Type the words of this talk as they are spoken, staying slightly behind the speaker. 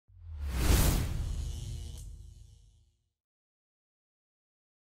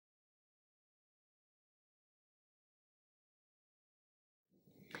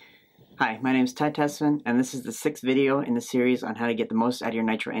Hi, my name is Ty Tessmann, and this is the 6th video in the series on how to get the most out of your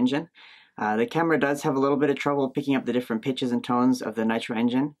nitro engine. The camera does have a little bit of trouble picking up the different pitches and tones of the nitro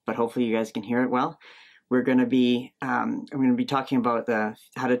engine, but hopefully you guys can hear it well. I'm going to be talking about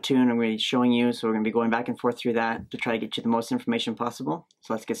how to tune. I'm going to be showing you, so we're going to be going back and forth through that to try to get you the most information possible.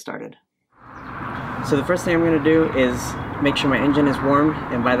 So let's get started. So the first thing I'm going to do is make sure my engine is warm,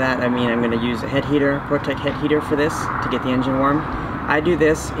 and by that I mean I'm going to use a head heater, ProTech head heater for this to get the engine warm. I do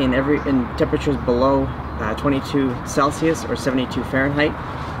this in temperatures below 22 Celsius or 72 Fahrenheit,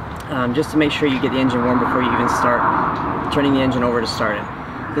 just to make sure you get the engine warm before you even start turning the engine over to start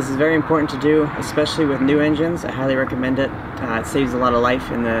it. This is very important to do, especially with new engines. I highly recommend it. It saves a lot of life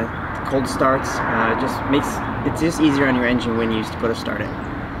in the cold starts. It's just easier on your engine when you used to go to start it.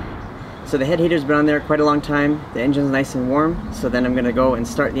 So the head heater's been on there quite a long time. The engine's nice and warm, so then I'm going to go and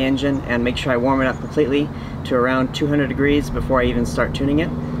start the engine and make sure I warm it up completely to around 200 degrees before I even start tuning it.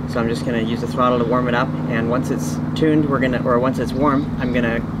 So I'm just going to use the throttle to warm it up, and once it's tuned, once it's warm, I'm going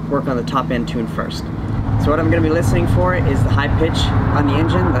to work on the top end tune first. So what I'm going to be listening for is the high pitch on the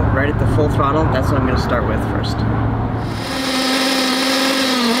engine, right at the full throttle. That's what I'm going to start with first.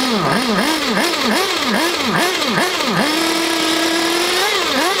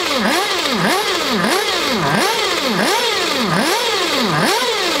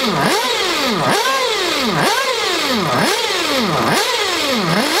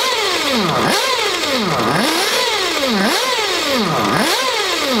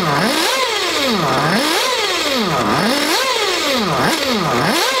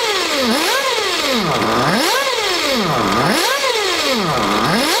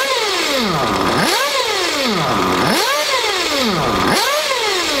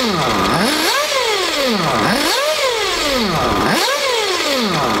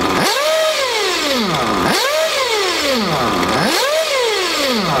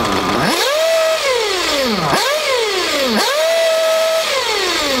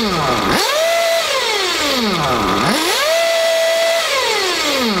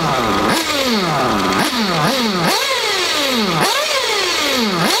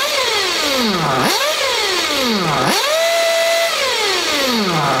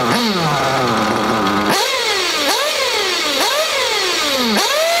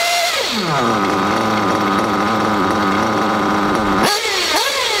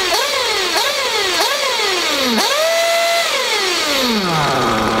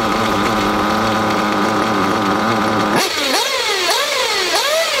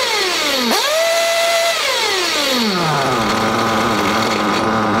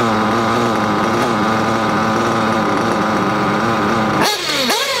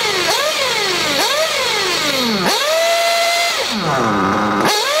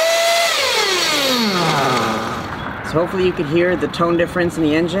 So hopefully you could hear the tone difference in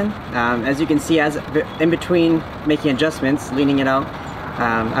the engine. As you can see, in between making adjustments, leaning it out,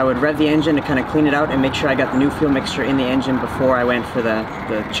 I would rev the engine to kind of clean it out and make sure I got the new fuel mixture in the engine before I went for the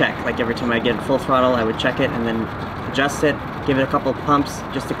check. Like every time I get it full throttle, I would check it and then adjust it, give it a couple of pumps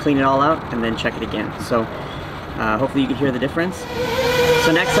just to clean it all out, and then check it again. So hopefully you can hear the difference.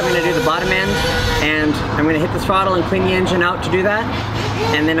 So next I'm going to do the bottom end, and I'm going to hit the throttle and clean the engine out to do that.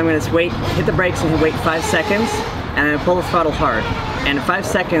 And then I'm going to hit the brakes and wait 5 seconds, and then pull the throttle hard. And in 5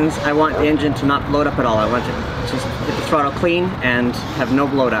 seconds, I want the engine to not bloat up at all. I want to just hit the throttle clean and have no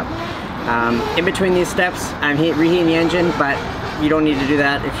bloat up. In between these steps, I'm reheating the engine, but you don't need to do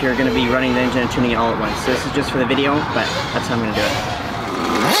that if you're going to be running the engine and tuning it all at once. So this is just for the video, but that's how I'm going to do it.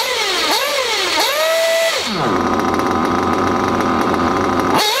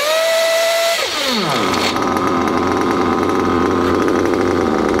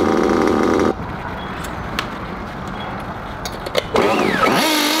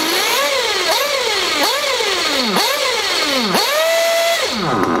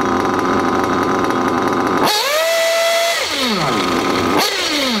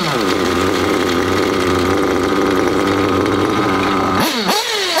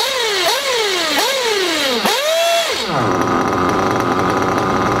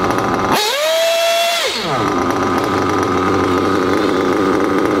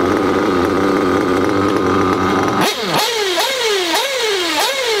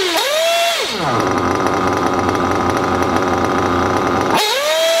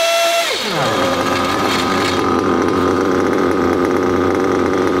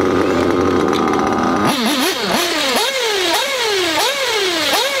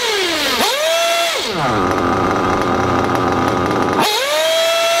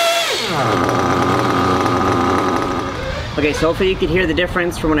 Okay, so hopefully you could hear the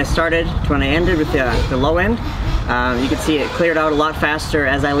difference from when I started to when I ended with the low end. You can see it cleared out a lot faster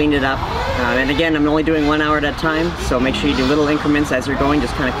as I leaned it up. And again, I'm only doing 1 hour at a time, so make sure you do little increments as you're going,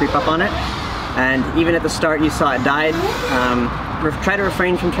 just kind of creep up on it. And even at the start you saw it died. Try to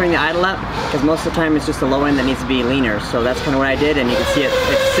refrain from turning the idle up, because most of the time it's just the low end that needs to be leaner. So that's kind of what I did, and you can see it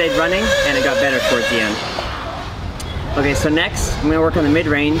stayed running and it got better towards the end. Okay, so next I'm going to work on the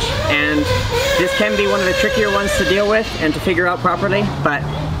mid-range, and this can be one of the trickier ones to deal with and to figure out properly, but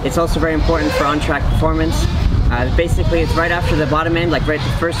it's also very important for on-track performance. Basically it's right after the bottom end, like right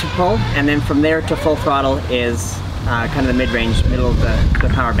at the first pull, and then from there to full throttle is kind of the mid-range, middle of the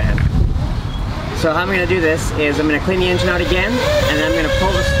power band. So how I'm going to do this is I'm going to clean the engine out again, and then I'm going to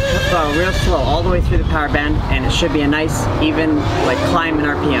pull the throttle real slow all the way through the power band, and it should be a nice even like climb in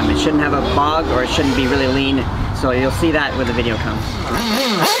RPM. It shouldn't have a bog, or it shouldn't be really lean, so you'll see that when the video comes.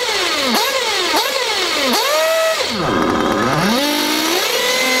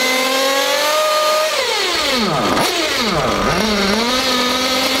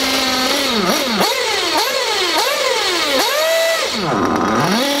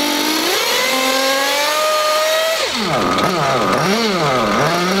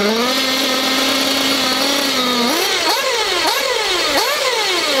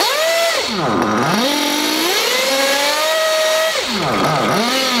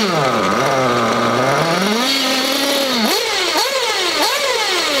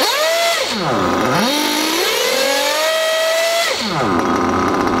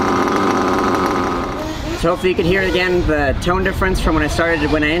 So hopefully you could hear again the tone difference from when I started to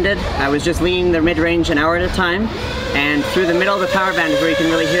when I ended. I was just leaning the mid-range an hour at a time, and through the middle of the power band is where you can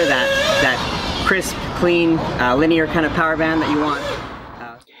really hear that crisp, clean, linear kind of power band that you want.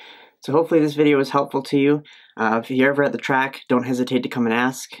 So hopefully this video was helpful to you. If you're ever at the track, don't hesitate to come and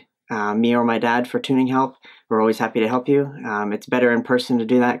ask me or my dad for tuning help. We're always happy to help you. It's better in person to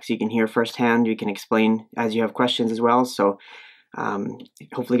do that because you can hear firsthand. You can explain as you have questions as well. So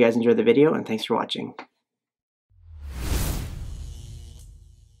hopefully you guys enjoyed the video, and thanks for watching.